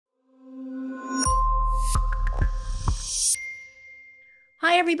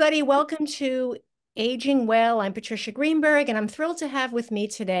Hi, everybody. Welcome to Aging Well. I'm Patricia Greenberg, and I'm thrilled to have with me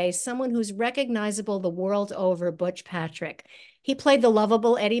today someone who's recognizable the world over, Butch Patrick. He played the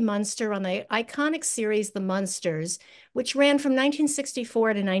lovable Eddie Munster on the iconic series The Munsters, which ran from 1964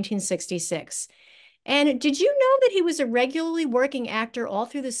 to 1966. And did you know that he was a regularly working actor all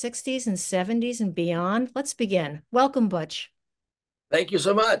through the 60s and 70s and beyond? Let's begin. Welcome, Butch. Thank you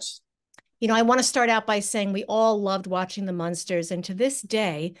so much. I want to start out by saying we all loved watching the Munsters, and to this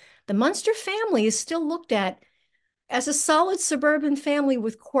day, the Munster family is still looked at as a solid suburban family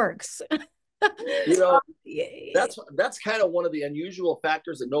with quirks. You know, Yeah. that's kind of one of the unusual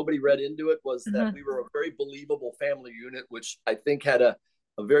factors that nobody read into it was that Uh-huh. we were a very believable family unit, which I think had a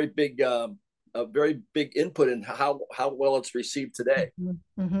very big a very big input in how well it's received today. Mhm.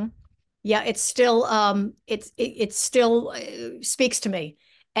 Mhm. Yeah, it's still it still speaks to me.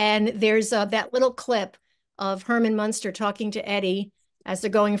 And there's that little clip of Herman Munster talking to Eddie as they're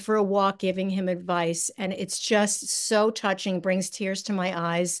going for a walk, giving him advice, and it's just so touching, brings tears to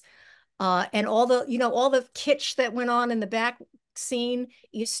my eyes. And all the kitsch that went on in the back scene,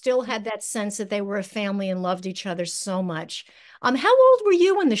 you still had that sense that they were a family and loved each other so much. How old were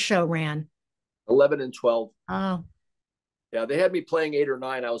you when the show ran? 11 and 12. Oh, Yeah, they had me playing 8 or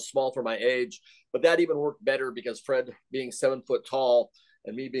 9. I was small for my age, but that even worked better because Fred being 7 foot tall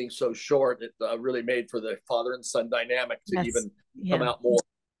and me being so short, it really made for the father and son dynamic to yes. even come Yeah. out more.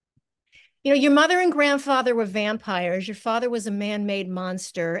 Your mother and grandfather were vampires. Your father was a man-made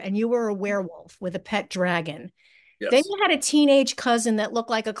monster, and you were a werewolf with a pet dragon. Then Yes, you had a teenage cousin that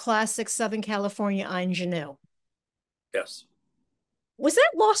looked like a classic Southern California ingenue. yes. Was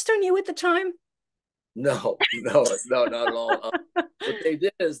that lost on you at the time? No, no, no, not at all. What they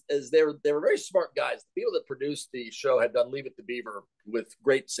did is they were very smart guys. The people that produced the show had done Leave It to Beaver with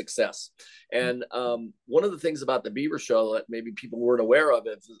great success. And one of the things about the Beaver show that maybe people weren't aware of,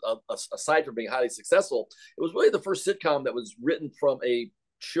 is aside from being highly successful, it was really the first sitcom that was written from a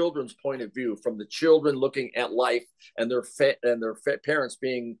children's point of view, from the children looking at life and their parents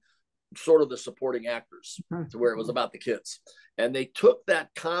being sort of the supporting actors, to where it was about the kids. And they took that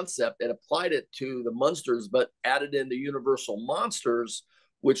concept and applied it to the Munsters, but added in the Universal monsters,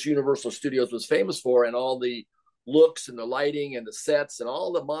 which Universal Studios was famous for, and all the looks and the lighting and the sets and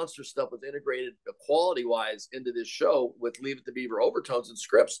all the monster stuff was integrated quality wise into this show with Leave It to Beaver overtones and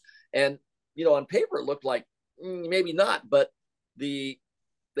scripts. And on paper it looked like maybe not, but the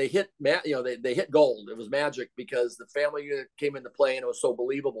they hit they hit gold. It was magic because the family unit came into play and it was so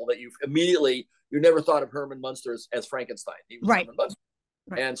believable that you never thought of Herman Munster as Frankenstein. He was Right, Herman Munster,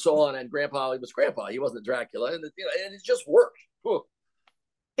 right. and so on. And Grandpa, he was Grandpa. He wasn't Dracula, and it just worked. Whew.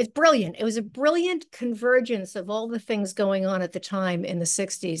 It's brilliant. It was a brilliant convergence of all the things going on at the time in the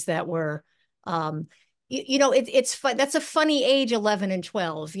 60s that were it's fun. That's a funny age, 11 and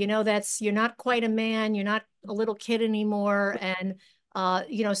 12. That's you're not quite a man, you're not a little kid anymore. And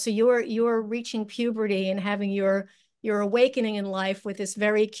so you're reaching puberty and having your awakening in life with this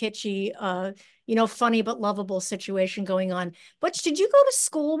very kitschy funny but lovable situation going on. But did you go to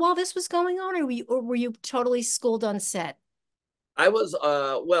school while this was going on, or were you totally schooled on set? I was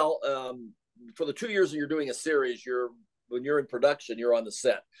for the 2 years that you're doing a series, when you're in production, you're on the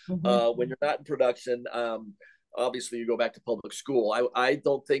set. Mhm. When you're not in production, obviously you go back to public school. I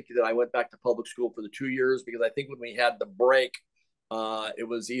don't think that I went back to public school for the 2 years, because I think when we had the break, it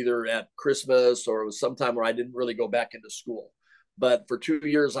was either at Christmas or it was sometime where I didn't really go back into school. But for 2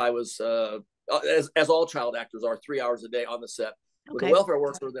 years, I was, as all child actors are, 3 hours a day on the set with a Okay. welfare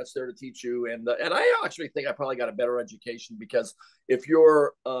worker that's there to teach you. And I actually think I probably got a better education, because if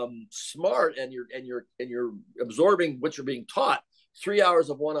you're smart and you're absorbing what you're being taught, 3 hours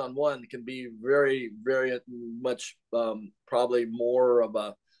of one-on-one can be very, very much probably more of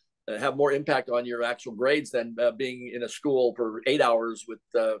a have more impact on your actual grades than being in a school for 8 hours with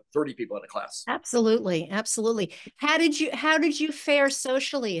 30 people in a class. Absolutely, absolutely. How did you fare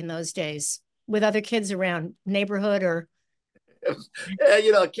socially in those days with other kids around neighborhood or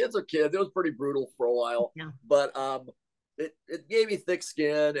Kids are kids. It was pretty brutal for a while, yeah. but it gave me thick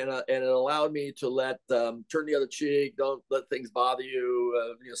skin, and it allowed me to turn the other cheek, don't let things bother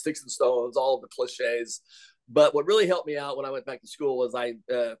you, sticks and stones, all of the cliches. But what really helped me out when I went back to school was I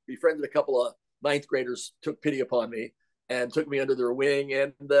befriended a couple of ninth graders, took pity upon me and took me under their wing,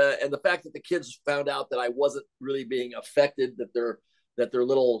 and the fact that the kids found out that I wasn't really being affected, that their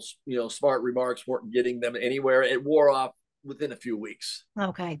little smart remarks weren't getting them anywhere, it wore off within a few weeks.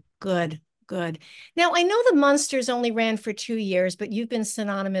 Okay, good. good. Now, I know the Munsters only ran for 2 years, but you've been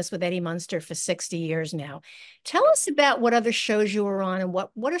synonymous with Eddie Munster for 60 years now. Tell us about what other shows you were on and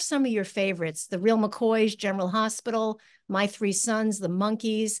what are some of your favorites? The Real McCoys, General Hospital, My Three Sons, The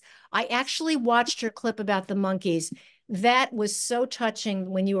Monkees. I actually watched your clip about the Monkees. That was so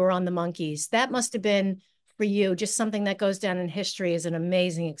touching when you were on the Monkees. That must have been for you just something that goes down in history as an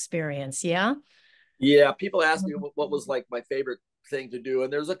amazing experience. Yeah. Yeah, people ask me what was like my favorite thing to do,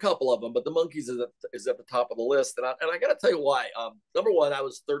 and there's a couple of them, but the Monkees is at the top of the list. And I got to tell you why. Number one, I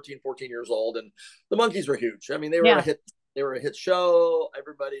was 13, 14 years old, and the Monkees were huge. I mean, they were Yeah. a hit. They were a hit show.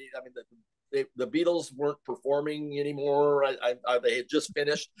 Everybody, I mean, the Beatles weren't performing anymore. They had just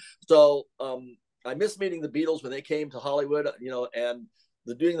finished. So I missed meeting the Beatles when they came to Hollywood, and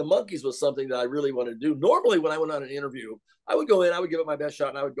doing the Monkees was something that I really wanted to do. Normally, when I went on an interview, I would go in, I would give it my best shot,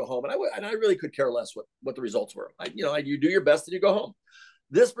 and I would go home, and I really could care less what the results were. You do your best and you go home.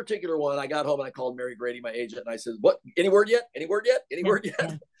 This particular one, I got home and I called Mary Grady, my agent, and I said, "What? Any word yet? Any word yet? Any word yet?"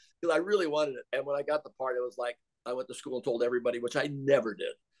 Yeah. Because I really wanted it. And when I got the part, it was like I went to school and told everybody, which I never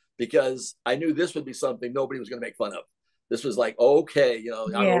did, because I knew this would be something nobody was going to make fun of. This was like, okay,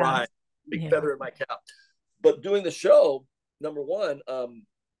 all Yeah. right, big Yeah. feather in my cap. But doing the show, number one,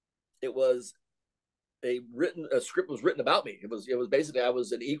 it was a script was written about me. It was basically I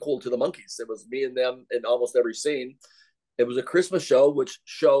was an equal to the Monkees. It was me and them in almost every scene. It was a Christmas show, which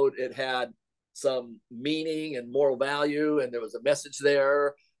showed it had some meaning and moral value, and there was a message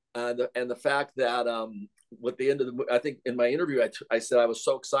there. And the fact that with the end of the, I think in my interview, I said I was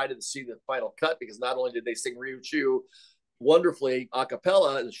so excited to see the final cut, because not only did they sing Ryu Chu wonderfully a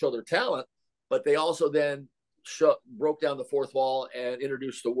cappella and show their talent, but they also then broke down the fourth wall and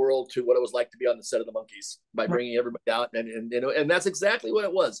introduced the world to what it was like to be on the set of the Monkees by bringing everybody out, and that's exactly what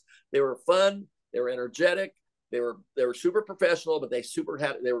it was. They were fun, they were energetic, they were super professional, but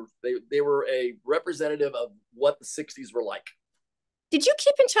they were a representative of what the '60s were like. Did you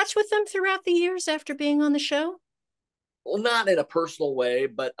keep in touch with them throughout the years after being on the show? Well, not in a personal way,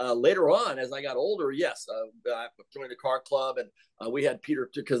 but later on, as I got older, yes, I joined a car club, and we had Peter,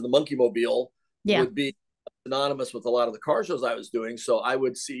 because the Monkey Mobile Yeah. would be synonymous with a lot of the car shows I was doing. So I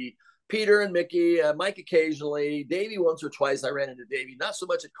would see Peter and Mickey, Mike occasionally, Davey once or twice. I ran into Davey, not so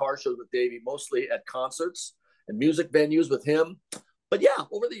much at car shows with Davey, mostly at concerts and music venues with him. But yeah,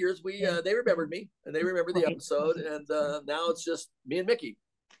 over the years, they remembered me and they remember the episode, and now it's just me and Mickey.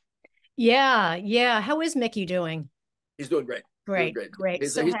 Yeah. Yeah. How is Mickey doing? He's doing great. Doing Great. great.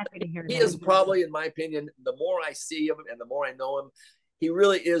 Great. So happy to hear He that. is probably, in my opinion, the more I see him and the more I know him, he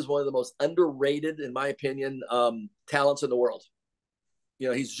really is one of the most underrated, in my opinion, talents in the world.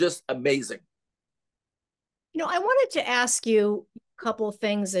 He's just amazing. I wanted to ask you a couple of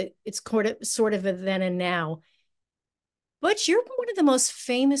things that it's sort of a then and now. But you're one of the most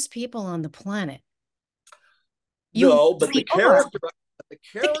famous people on the planet. You No, but really are. the The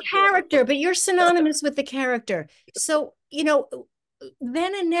character, character, but you're synonymous with the character. So,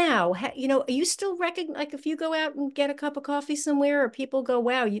 then and now, are you still recognize, like if you go out and get a cup of coffee somewhere or people go,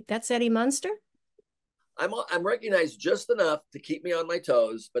 wow, that's Eddie Munster? I'm recognized just enough to keep me on my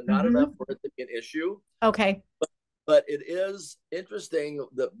toes, but not enough for it to be an issue. Okay. But it is interesting.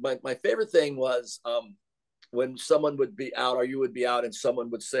 My favorite thing was when someone would be out, or you would be out, and someone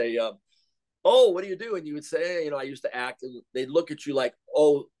would say, "Oh, what do you do?" And you would say, "I used to act." And they'd look at you like,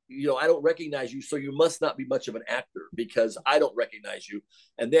 "Oh, I don't recognize you, so you must not be much of an actor because I don't recognize you."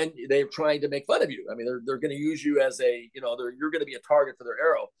 And then they're trying to make fun of you. I mean, they're going to use you as you're going to be a target for their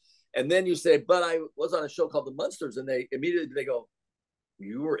arrow. And then you say, "But I was on a show called The Munsters," and they immediately go,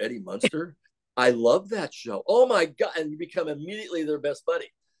 "You were Eddie Munster? I love that show. Oh my God." And you become immediately their best buddy.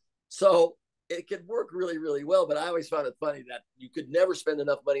 So it could work really, really well. But I always found it funny that you could never spend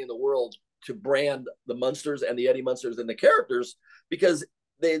enough money in the world to brand the Munsters and the Eddie Munsters and the characters, because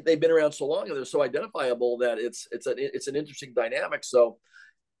they've been around so long and they're so identifiable that it's an interesting dynamic. So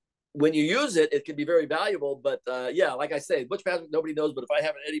when you use it, it can be very valuable. But yeah, like I say, Butch Patrick, nobody knows. But if I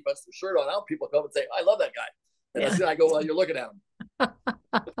have an Eddie Munster shirt on, people come and say, "I love that guy." And yeah. I go, "Well, you're looking at him."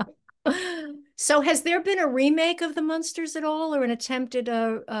 So has there been a remake of the Munsters at all, or an attempted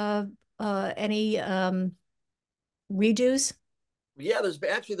any redos? Yeah,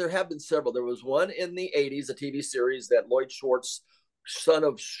 there have been several. There was one in the '80s, a TV series that Lloyd Schwartz, son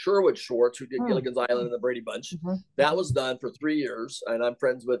of Sherwood Schwartz, who did Gilligan's Island and the Brady Bunch, that was done for 3 years. And I'm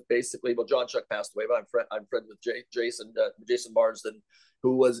friends with John Chuck passed away, but I'm friends with Jason Marsden,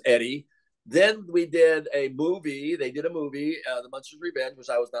 who was Eddie. Then we did a movie. They did a movie, The Munsters Revenge, which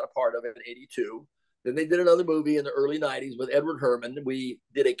I was not a part of in '82. Then they did another movie in the early 90s with Edward Herrmann. We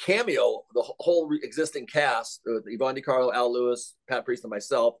did a cameo, the whole existing cast, Yvonne DiCarlo, Al Lewis, Pat Priest, and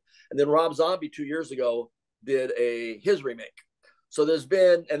myself. And then Rob Zombie 2 years ago did his remake. So there's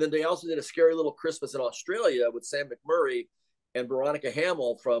been, and then they also did A Scary Little Christmas in Australia with Sam McMurray and Veronica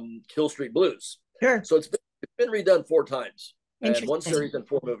Hamill from Hill Street Blues. Sure. So it's been redone 4 times, and one Interesting. series and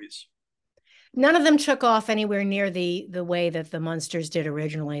 4 movies. None of them took off anywhere near the way that the Munsters did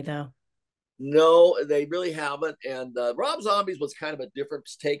originally, though. No, they really haven't. And Rob Zombies was kind of a different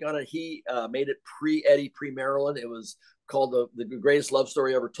take on it. He made it pre-Eddie, pre-Marilyn. It was called the greatest love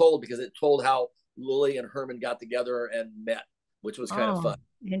story ever told, because it told how Lily and Herman got together and met, which was kind of fun.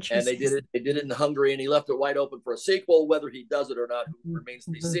 And they did it in Hungary, and he left it wide open for a sequel. Whether he does it or not remains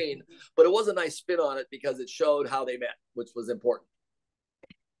to be seen. But it was a nice spin on it because it showed how they met, which was important.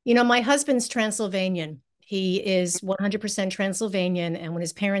 You know, my husband's Transylvanian. He is 100% Transylvanian, and when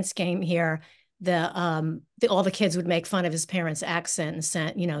his parents came here, all the kids would make fun of his parents' accent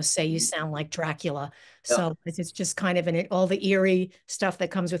and say you sound like Dracula. So it's just kind of all the eerie stuff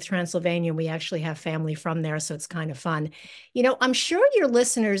that comes with Transylvania. We actually have family from there, so it's kind of fun. You know, I'm sure your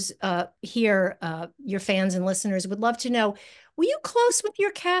listeners here, your fans and listeners would love to know, were you close with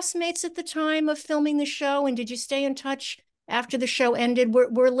your castmates at the time of filming the show, and did you stay in touch after the show ended?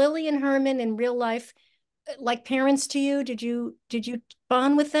 Were Lily and Herman in real life like parents to you? Did you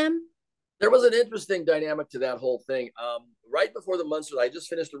bond with them? There was an interesting dynamic to that whole thing. Right before the Munsters, I just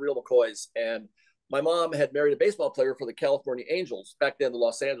finished The Real McCoys, and my mom had married a baseball player for the California Angels, back then the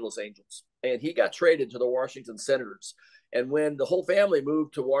Los Angeles Angels, and he got traded to the Washington Senators. And when the whole family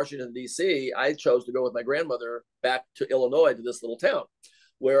moved to Washington, D.C., I chose to go with my grandmother back to Illinois, to this little town,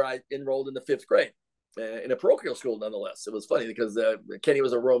 where I enrolled in the 5th grade. In a parochial school, nonetheless. It was funny because Kenny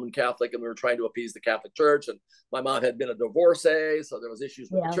was a Roman Catholic, and we were trying to appease the Catholic Church, and my mom had been a divorcee, so there was issues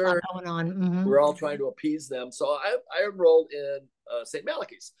with the church going on. We were all trying to appease them. So I enrolled in St.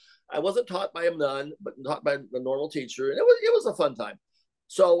 Malachy's. I wasn't taught by a nun, but taught by a normal teacher, and it was a fun time.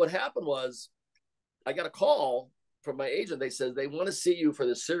 So what happened was, I got a call from my agent. They said they want to see you for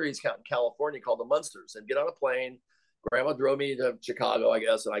this series out in California called The Munsters, and get on a plane. Grandma drove me to Chicago, I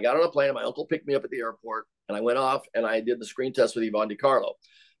guess, and I got on a plane. My uncle picked me up at the airport, and I went off and I did the screen test with Yvonne DiCarlo.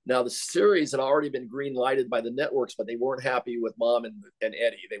 Now, the series had already been green lighted by the networks, but they weren't happy with Mom and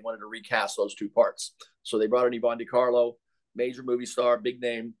Eddie. They wanted to recast those 2 parts. So they brought in Yvonne DiCarlo, major movie star, big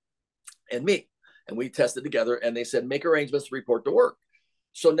name, and me. And we tested together, and they said, make arrangements to report to work.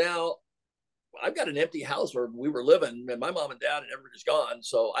 So now I've got an empty house where we were living, and my mom and dad and everybody's gone.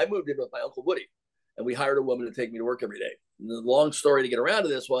 So I moved in with my Uncle Woody, and we hired a woman to take me to work every day. And the long story to get around to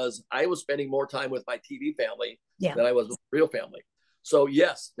this was, I was spending more time with my TV family than I was with real family. So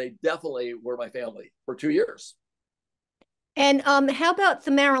yes, they definitely were my family for 2 years. And how about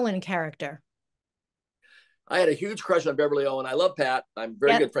the Marilyn character? I had a huge crush on Beverly Owen. I love Pat. I'm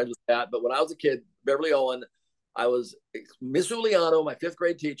very good friends with Pat. But when I was a kid, Beverly Owen, I was Miss Uliano, my 5th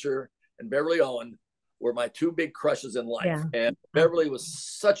grade teacher, and Beverly Owen were my 2 big crushes in life. And Beverly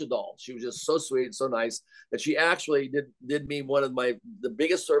was such a doll. She was just so sweet and so nice that she actually did me one of the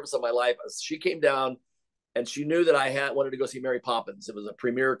biggest service of my life. She came down, and she knew that I wanted to go see Mary Poppins. It was a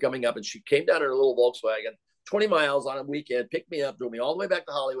premiere coming up, and she came down in her little Volkswagen, 20 miles on a weekend, picked me up, drove me all the way back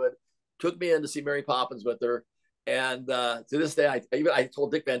to Hollywood, took me in to see Mary Poppins with her. And to this day, I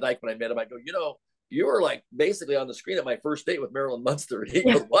told Dick Van Dyke when I met him, I go, you were like basically on the screen at my first date with Marilyn Munster. He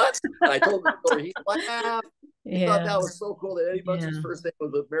goes, what? And I told him the story. He laughed. He thought that was so cool that Eddie Munster's first date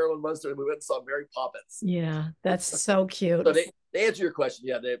was with Marilyn Munster, and we went and saw Mary Poppins. Yeah, that's so cute. So to answer your question,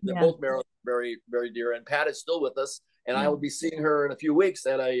 they're both Marilyn, very, very dear. And Pat is still with us, and I will be seeing her in a few weeks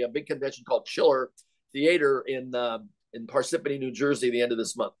at a big convention called Chiller Theater in Parsippany, New Jersey, the end of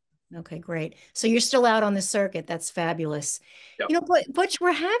this month. Okay, great. So you're still out on the circuit. That's fabulous. Yep. You know, Butch,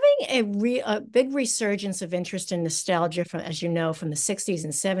 we're having a big resurgence of interest and nostalgia from, as you know, from the 60s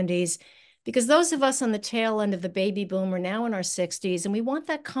and 70s, because those of us on the tail end of the baby boom are now in our 60s, and we want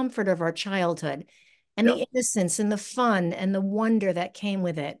that comfort of our childhood and the innocence and the fun and the wonder that came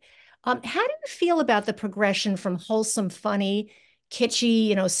with it. How do you feel about the progression from wholesome, funny,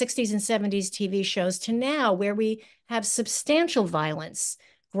 kitschy, 60s and 70s TV shows to now, where we have substantial violence,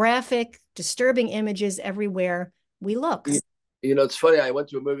 graphic, disturbing images everywhere we look? It's funny. I went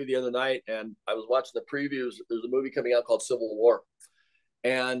to a movie the other night, and I was watching the previews. There's a movie coming out called Civil War.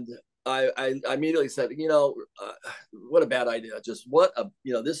 And I immediately said, what a bad idea. Just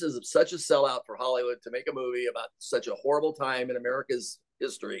this is such a sellout for Hollywood to make a movie about such a horrible time in America's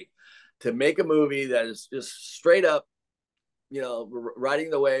history, to make a movie that is just straight up, riding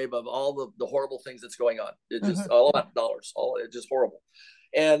the wave of all the horrible things that's going on. It's just all about dollars. It's just horrible.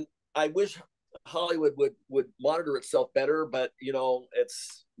 And I wish Hollywood would monitor itself better, but you know,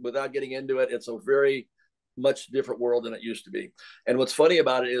 it's without getting into it, it's a very much different world than it used to be. And what's funny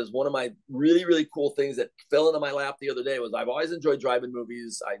about it is one of my really, really cool things that fell into my lap the other day was I've always enjoyed drive-in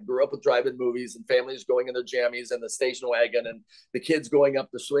movies. I grew up with drive-in movies and families going in their jammies and the station wagon and the kids going up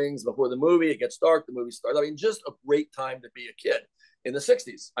the swings before the movie. It gets dark, the movie starts. I mean, just a great time to be a kid in the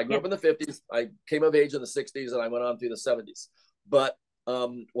 60s. I grew up in the 50s. I came of age in the 60s and I went on through the 70s. But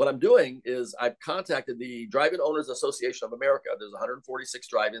what I'm doing is I've contacted the Drive-In Owners Association of America. There's 146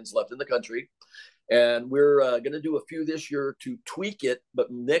 drive-ins left in the country. And we're going to do a few this year to tweak it.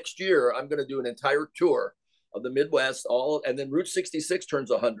 But next year, I'm going to do an entire tour of the Midwest, and then Route 66 turns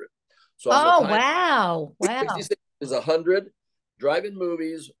 100. So I'm going Oh, to time wow. Wow. 66 is 100 drive-in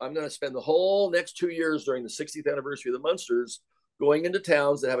movies. I'm going to spend the whole next 2 years during the 60th anniversary of the Munsters going into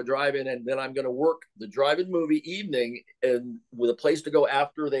towns that have a drive-in, and then I'm going to work the drive-in movie evening and with a place to go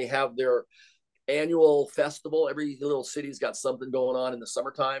after they have their annual festival. Every little city's got something going on in the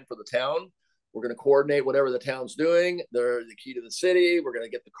summertime for the town. We're going to coordinate whatever the town's doing. They're the key to the city. We're going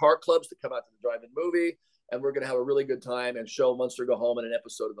to get the car clubs to come out to the drive-in movie, and we're going to have a really good time and show Munster Go Home in an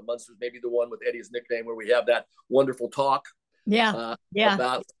episode of the Munsters, maybe the one with Eddie's nickname where we have that wonderful talk about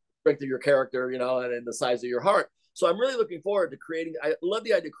the strength of your character, you know, and the size of your heart. So I'm really looking forward to creating. I love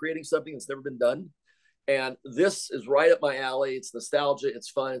the idea of creating something that's never been done. And this is right up my alley. It's nostalgia. It's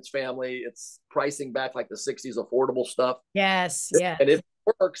fun. It's family. It's pricing back like the 60s affordable stuff. Yes. Yeah. And if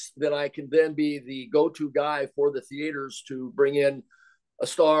it works, then I can then be the go-to guy for the theaters to bring in a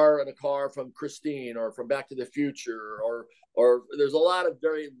star and a car from Christine or from Back to the Future, or there's a lot of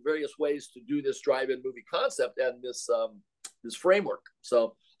various ways to do this drive-in movie concept and this framework.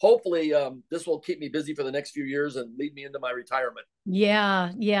 So hopefully this will keep me busy for the next few years and lead me into my retirement.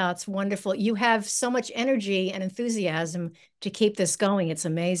 Yeah, yeah, it's wonderful. You have so much energy and enthusiasm to keep this going. It's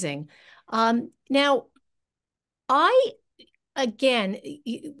amazing. Now, I again,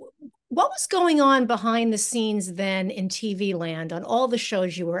 what was going on behind the scenes then in TV land on all the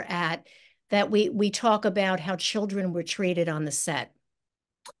shows you were at that we talk about how children were treated on the set?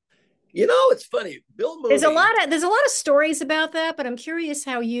 You know, it's funny. Bill Mooney. There's a lot of stories about that, but I'm curious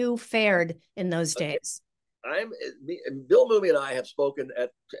how you fared in those days. Bill Mooney and I have spoken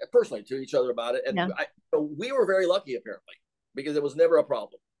personally to each other about it, and we were very lucky apparently because it was never a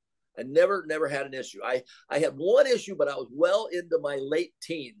problem. I never had an issue. I had one issue, but I was well into my late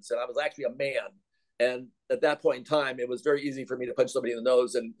teens, and I was actually a man. And at that point in time, it was very easy for me to punch somebody in the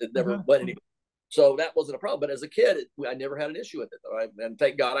nose, and it never went anywhere. So that wasn't a problem. But as a kid, I never had an issue with it. And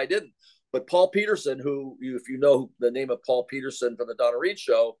thank God I didn't. But Paul Peterson, if you know the name of Paul Peterson from the Donna Reed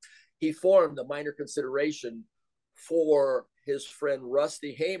show, he formed a minor consideration for his friend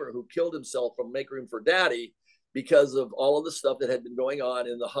Rusty Hamer, who killed himself from Make Room for Daddy because of all of the stuff that had been going on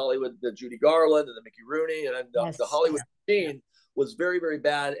in the Hollywood, the Judy Garland and the Mickey Rooney, and the Hollywood scene was very, very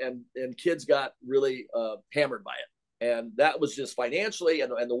bad. And kids got really hammered by it. And that was just financially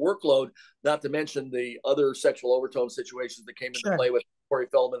and the workload, not to mention the other sexual overtone situations that came into play with Corey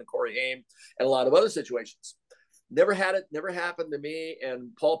Feldman and Corey Haim and a lot of other situations. Never happened to me. And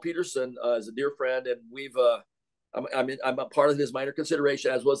Paul Peterson is a dear friend, and I'm a part of his minor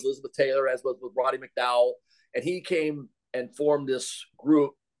consideration, as was Elizabeth Taylor, as was with Roddy McDowell. And he came and formed this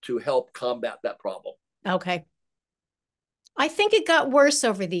group to help combat that problem. Okay. I think it got worse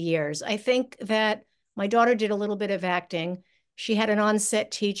over the years. I think that my daughter did a little bit of acting. She had an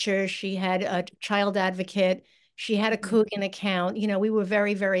on-set teacher. She had a child advocate. She had a Coogan account. You know, we were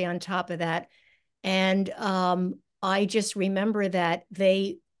very, very on top of that. And I just remember that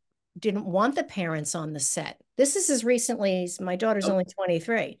they didn't want the parents on the set. This is as recently as my daughter's only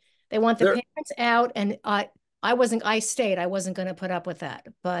 23. They want the parents out, and I stayed. I wasn't going to put up with that.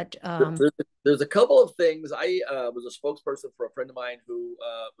 But there's a couple of things. I was a spokesperson for a friend of mine who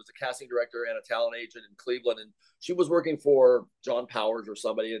was a casting director and a talent agent in Cleveland, and she was working for John Powers or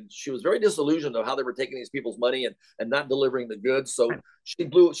somebody, and she was very disillusioned of how they were taking these people's money and not delivering the goods. So she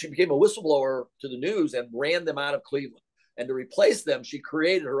became a whistleblower to the news and ran them out of Cleveland. And to replace them, she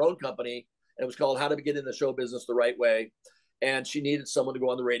created her own company, and it was called How to Get in the Show Business the Right Way. And she needed someone to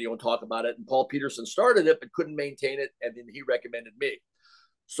go on the radio and talk about it. And Paul Peterson started it, but couldn't maintain it. And then he recommended me.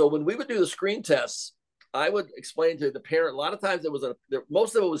 So when we would do the screen tests, I would explain to the parent, a lot of times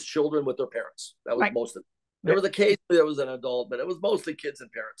most of it was children with their parents. That was most of it. There was a case where there was an adult, but it was mostly kids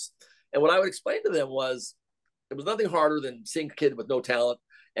and parents. And what I would explain to them was, it was nothing harder than seeing a kid with no talent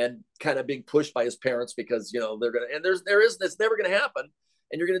and kind of being pushed by his parents because, they're going to, and it's never going to happen.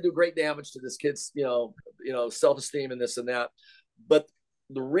 And you're going to do great damage to this kid's, self-esteem and this and that. But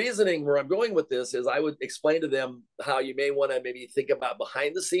the reasoning where I'm going with this is I would explain to them how you may want to maybe think about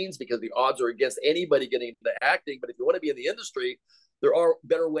behind the scenes, because the odds are against anybody getting into acting. But if you want to be in the industry, there are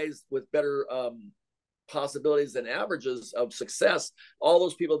better ways with better possibilities and averages of success. All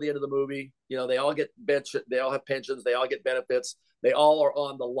those people at the end of the movie, they all get they all have pensions, they all get benefits, they all are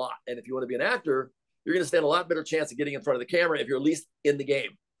on the lot. And if you want to be an actor, you're going to stand a lot better chance of getting in front of the camera if you're at least in the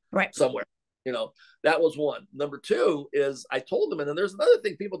game, right, somewhere. That was one. Number two is I told them, and then there's another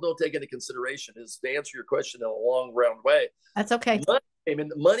thing people don't take into consideration, is to answer your question in a long round way. That's okay.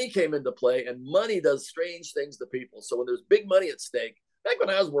 Money came into play, and money does strange things to people. So when there's big money at stake, back when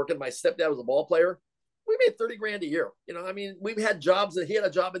I was working, my stepdad was a ball player. We made 30 grand a year. We've had jobs that he had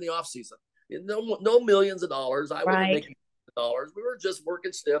a job in the off season. No millions of dollars. I wasn't making dollars. We were just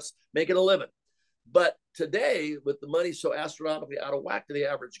working stiffs, making a living. But today, with the money so astronomically out of whack to the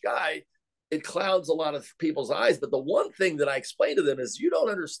average guy, it clouds a lot of people's eyes. But the one thing that I explain to them is, you don't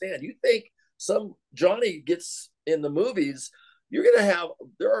understand. You think some Johnny gets in the movies,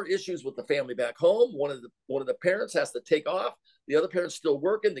 there are issues with the family back home. One of the parents has to take off. The other parent's still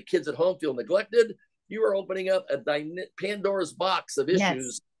working. The kids at home feel neglected. You are opening up a Pandora's box of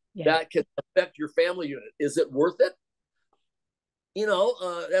issues that can affect your family unit. Is it worth it?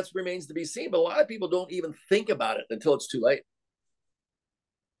 That remains to be seen. But a lot of people don't even think about it until it's too late.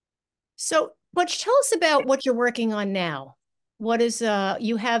 So, Butch, tell us about what you're working on now. What is,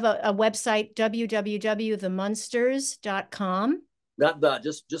 you have a website, www.themunsters.com. Not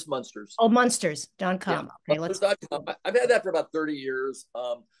just Munsters. Oh, Munsters.com. Yeah, okay, Munsters.com. I've had that for about 30 years.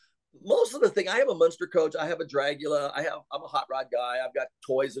 Most of the thing, I have a Munster coach. I have a Dragula. I'm a hot rod guy. I've got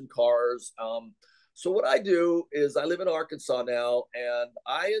toys and cars. So what I do is I live in Arkansas now, and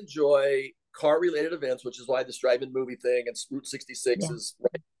I enjoy car-related events, which is why this drive-in movie thing and Route 66 is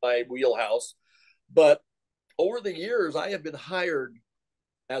right in my wheelhouse. But over the years, I have been hired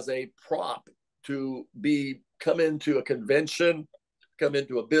as a prop to come into a convention, come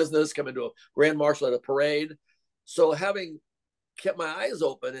into a business, come into a grand marshal at a parade. So having kept my eyes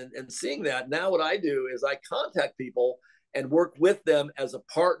open and seeing that, now what I do is I contact people and work with them as a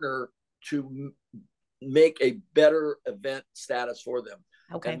partner to make a better event status for them.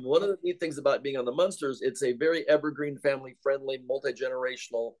 Okay. And one of the neat things about being on the Munsters, it's a very evergreen, family-friendly,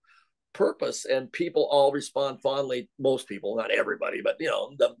 multi-generational purpose, and people all respond fondly. Most people, not everybody, but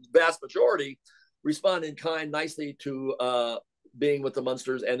the vast majority respond in kind nicely to being with the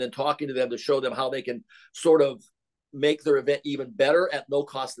Munsters, and then talking to them to show them how they can sort of make their event even better at no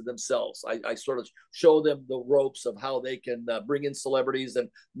cost to themselves. I sort of show them the ropes of how they can bring in celebrities and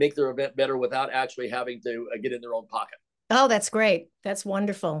make their event better without actually having to get in their own pocket. Oh, that's great. That's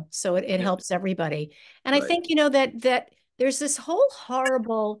wonderful. So it helps everybody. And right. I think, that there's this whole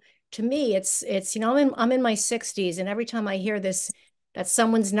horrible, to me, it's I'm in my 60s, and every time I hear this, that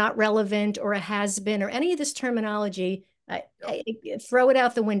someone's not relevant or a has-been or any of this terminology, I throw it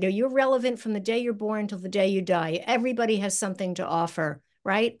out the window. You're relevant from the day you're born till the day you die. Everybody has something to offer,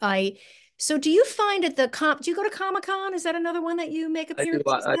 right? So do you find at do you go to Comic-Con? Is that another one that you make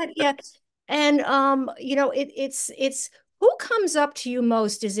appearances at? Yeah. And it's who comes up to you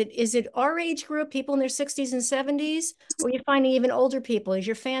most? Is it our age group, people in their 60s and 70s, or are you finding even older people? Is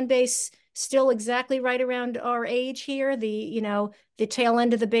your fan base still exactly right around our age here? The tail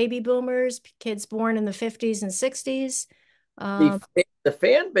end of the baby boomers, kids born in the 50s and 60s. The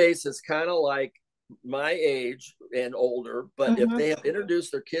fan base is kind of like my age and older, but if they have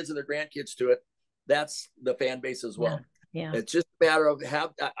introduced their kids and their grandkids to it, that's the fan base as well. Yeah. It's just a matter of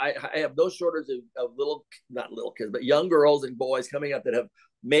I have no shortage of not little kids, but young girls and boys coming up that have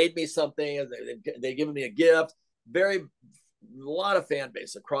made me something. They've given me a gift. A lot of fan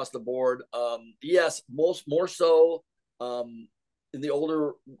base across the board. Yes, more so in the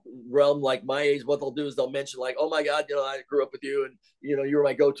older realm, like my age. What they'll do is they'll mention like, oh my God, I grew up with you, and you were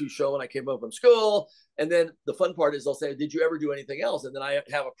my go-to show when I came home from school. And then the fun part is they'll say, did you ever do anything else? And then I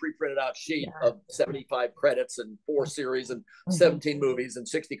have a pre-printed out sheet of 75 credits and 4 series and 17 movies and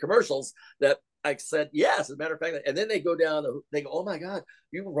 60 commercials that I said, yes, as a matter of fact. And then they go down, they go, oh my God,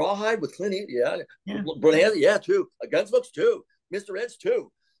 you Rawhide with Clint Eastwood? Yeah. Bonanza, yeah, too. Gunsmokes, too. Mr. Ed's,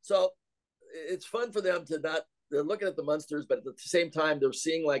 too. So it's fun for them they're looking at the Munsters, but at the same time, they're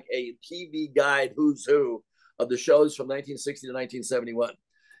seeing like a TV guide who's who of the shows from 1960 to 1971. Right.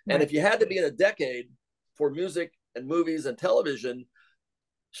 And if you had to be in a decade for music and movies and television,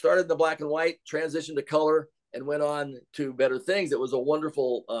 started in the black and white, transitioned to color, and went on to better things. It was a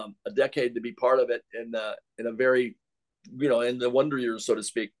wonderful a decade to be part of it in a very, in the wonder years, so to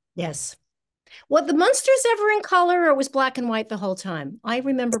speak. Yes. Were the Munsters ever in color, or was black and white the whole time? I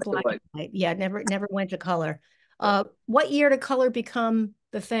remember black and white. Yeah, never went to color. What year did color become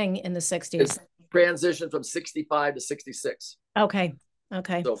the thing in the 60s? It's transitioned from 65 to 66. Okay.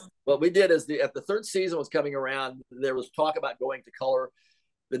 Okay. So what we did is at the third season was coming around, there was talk about going to color.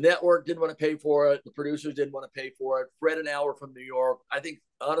 The network didn't want to pay for it. The producers didn't want to pay for it. Fred and Al were from New York.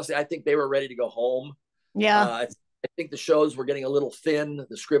 Honestly, I think they were ready to go home. Yeah. I think the shows were getting a little thin.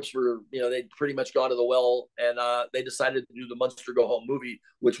 The scripts were, they'd pretty much gone to the well, and they decided to do the Munster Go Home movie,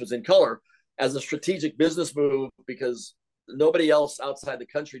 which was in color, as a strategic business move, because nobody else outside the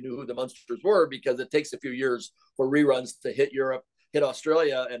country knew who the Munsters were, because it takes a few years for reruns to hit Europe, hit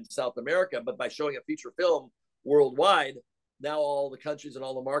Australia and South America. But by showing a feature film worldwide, now all the countries and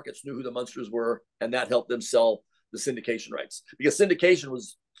all the markets knew who the Munsters were, and that helped them sell the syndication rights, because syndication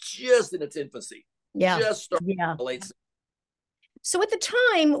was just in its infancy. Yeah. Just starting in the late. So at the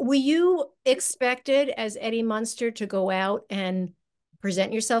time, were you expected as Eddie Munster to go out and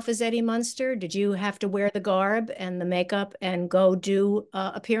present yourself as Eddie Munster? Did you have to wear the garb and the makeup and go do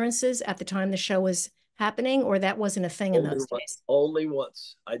appearances at the time the show was happening, or that wasn't a thing in those days? Only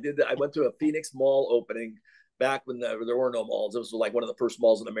once. I did that. I went to a Phoenix mall opening back when there were no malls. It was like one of the first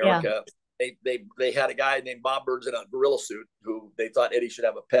malls in America. Yeah. They had a guy named Bob Burns in a gorilla suit who they thought Eddie should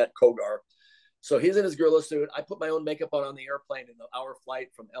have a pet, Kogar. So he's in his gorilla suit. I put my own makeup on the airplane in the hour flight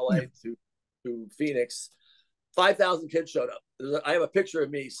from LA to Phoenix. 5,000 kids showed up. I have a picture of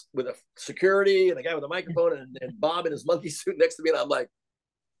me with a security and a guy with a microphone and Bob in his monkey suit next to me. And I'm like,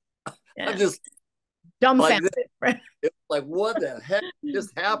 I'm just dumbfounded. It's like, what the heck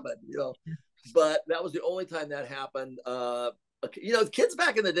just happened? But that was the only time that happened. Kids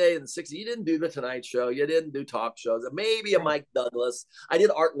back in the day in the 60s, you didn't do the Tonight Show. You didn't do talk shows. Maybe a Mike Douglas. I did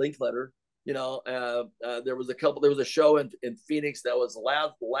Art Linkletter. There was a show in Phoenix that was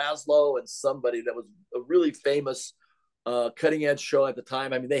Laszlo and somebody that was a really famous cutting edge show at the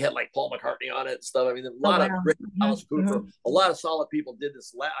time. I mean, they had like Paul McCartney on it and stuff. I mean, a lot of great Alice Cooper, a lot of solid people did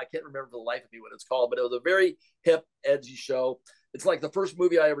this. I can't remember for the life of me what it's called, but it was a very hip, edgy show. It's like the first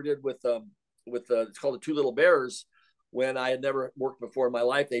movie I ever did with it's called The Two Little Bears. When I had never worked before in my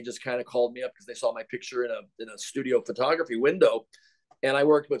life, they just kind of called me up because they saw my picture in a studio photography window. And I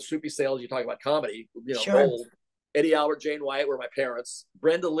worked with Soupy Sales. You talk about comedy, sure. Gold. Eddie Albert, Jane Wyatt were my parents.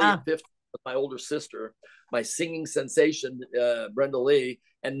 Brenda Lee at 50 was my older sister. My singing sensation, Brenda Lee,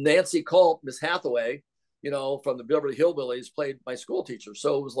 and Nancy Culp, Miss Hathaway, from the Beverly Hillbillies, played my school teacher.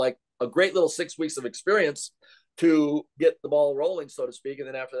 So it was like a great little 6 weeks of experience to get the ball rolling, so to speak. And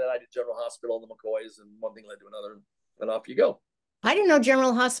then after that, I did General Hospital and the McCoys, and one thing led to another, and off you go. I didn't know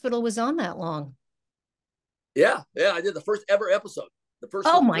General Hospital was on that long. Yeah, I did the first ever episode. The first.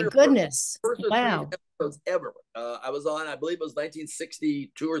 Oh my goodness! Wow. Episodes ever. I was on. I believe it was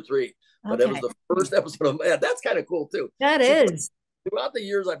 1962 or 3, but it was the first episode of. Yeah, that's kind of cool too. That is. Throughout the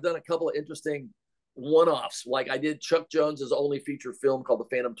years, I've done a couple of interesting one-offs. Like I did Chuck Jones's only feature film called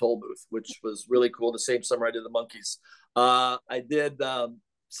The Phantom Toll Booth, which was really cool. The same summer I did The Monkees. I did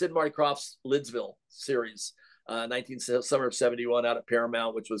Sid Marty Krofft's Lidsville series, summer of '71 out at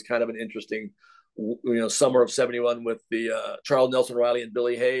Paramount, which was kind of an interesting. Summer of '71 with the Charles Nelson Riley and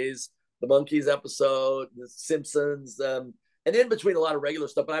Billy Hayes, the Monkees episode, the Simpsons, and in between a lot of regular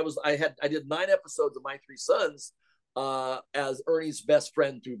stuff. But I did 9 episodes of My Three Sons as Ernie's best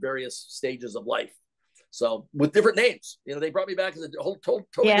friend through various stages of life. So with different names, they brought me back as a totally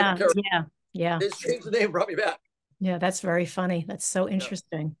different character. Yeah. They just changed the name, brought me back. Yeah, that's very funny. That's so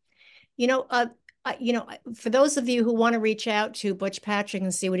interesting. For those of you who want to reach out to Butch Patrick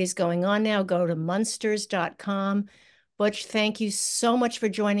and see what he's going on now, go to munsters.com. Butch, thank you so much for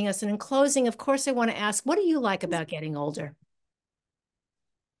joining us. And in closing, of course, I want to ask, what do you like about getting older?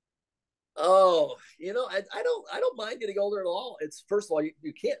 Oh, I don't mind getting older at all. It's, first of all,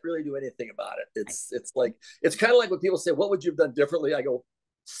 you can't really do anything about it. It's kind of like when people say, what would you have done differently? I go,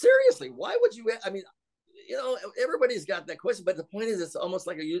 seriously, why would you? I mean, everybody's got that question, but the point is, it's almost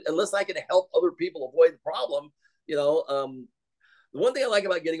like unless I can help other people avoid the problem, the one thing I like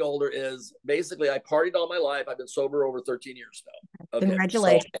about getting older is basically I partied all my life. I've been sober over 13 years now. Okay.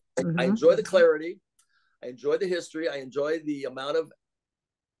 Congratulations. So I enjoy the clarity. I enjoy the history. I enjoy the amount of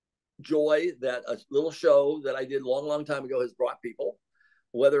joy that a little show that I did a long time ago has brought people.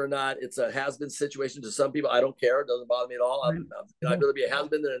 Whether or not it's a has-been situation to some people, I don't care. It doesn't bother me at all. I'd rather be a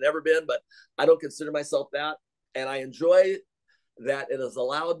has-been than a never-been, but I don't consider myself that. And I enjoy that it has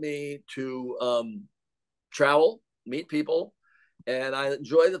allowed me to travel, meet people. And I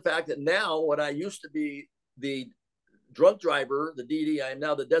enjoy the fact that now, when I used to be the drunk driver, the DD, I am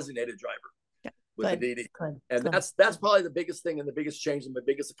now the designated driver with the DD. And that's probably the biggest thing and the biggest change and the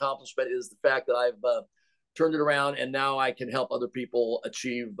biggest accomplishment is the fact that I've turned it around, and now I can help other people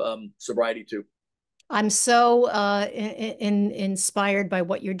achieve sobriety too. I'm so inspired by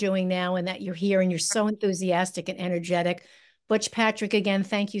what you're doing now and that you're here and you're so enthusiastic and energetic. Butch Patrick, again,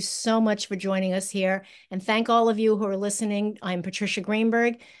 thank you so much for joining us here. And thank all of you who are listening. I'm Patricia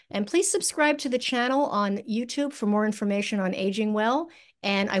Greenberg. And please subscribe to the channel on YouTube for more information on aging well.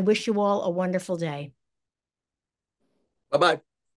 And I wish you all a wonderful day. Bye bye.